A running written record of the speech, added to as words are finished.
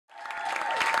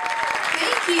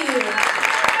Thank you.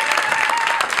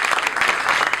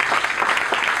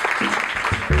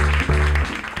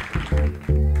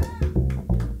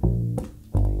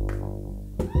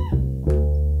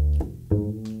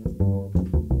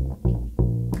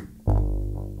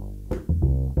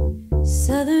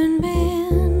 Southern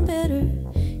man, better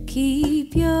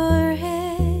keep your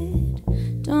head.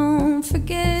 Don't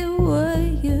forget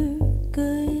what your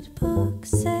good book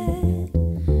said.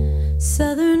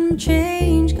 Southern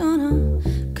change gonna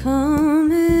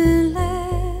come and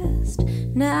last.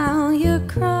 Now your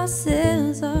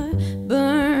crosses are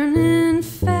burning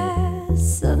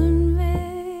fast. Southern man,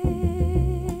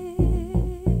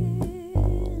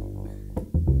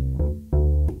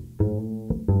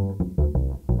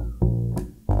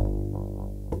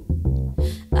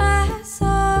 I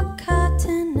saw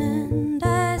cotton and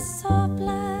I saw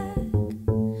black,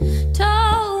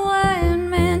 tall white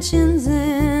mansions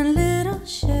and little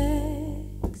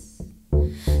shacks.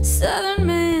 Southern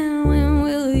man, when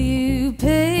will you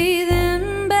pay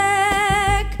them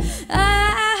back?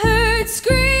 I heard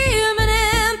screaming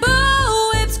and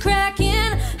bullwhips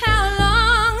cracking. How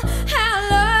long, how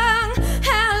long,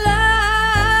 how long?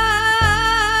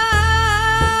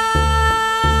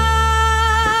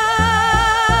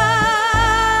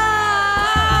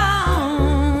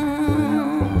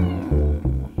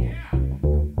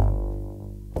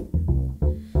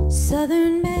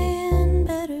 Southern man,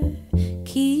 better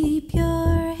keep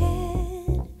your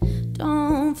head.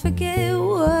 Don't forget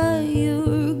what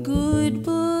your good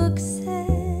book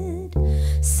said.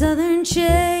 Southern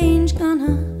change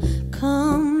gonna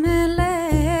come at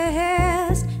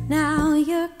last. Now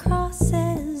your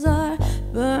crosses are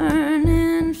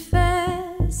burning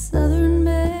fast. Southern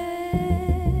man,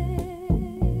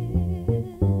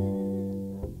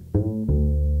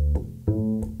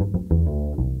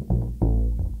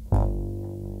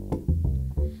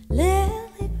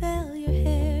 Lily Bell, your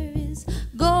hair is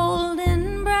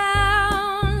golden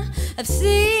brown. I've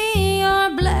seen your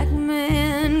black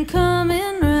man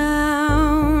coming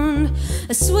round.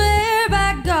 I swear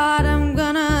by God I'm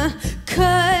gonna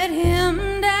cut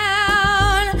him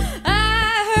down.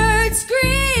 I heard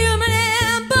screaming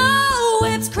and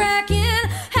bullwhips cracking.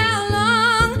 How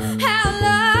long, how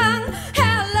long,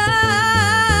 how long?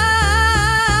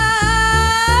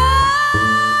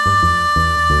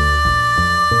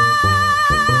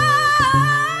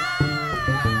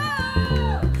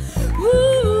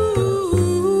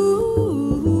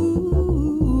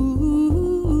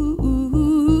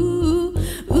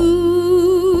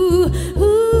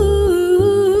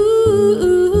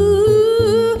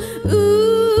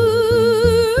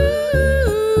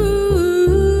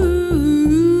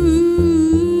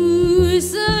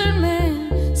 Southern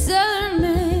man, Southern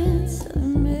man,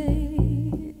 Southern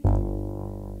man.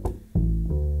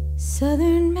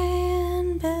 Southern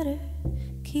man, better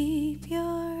keep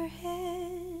your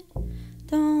head.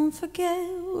 Don't forget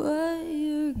what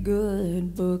your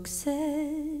good book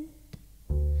said.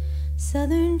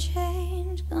 Southern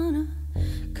change gonna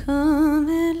come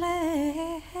at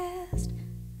last.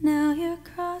 Now your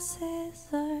crosses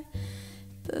are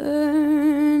burning.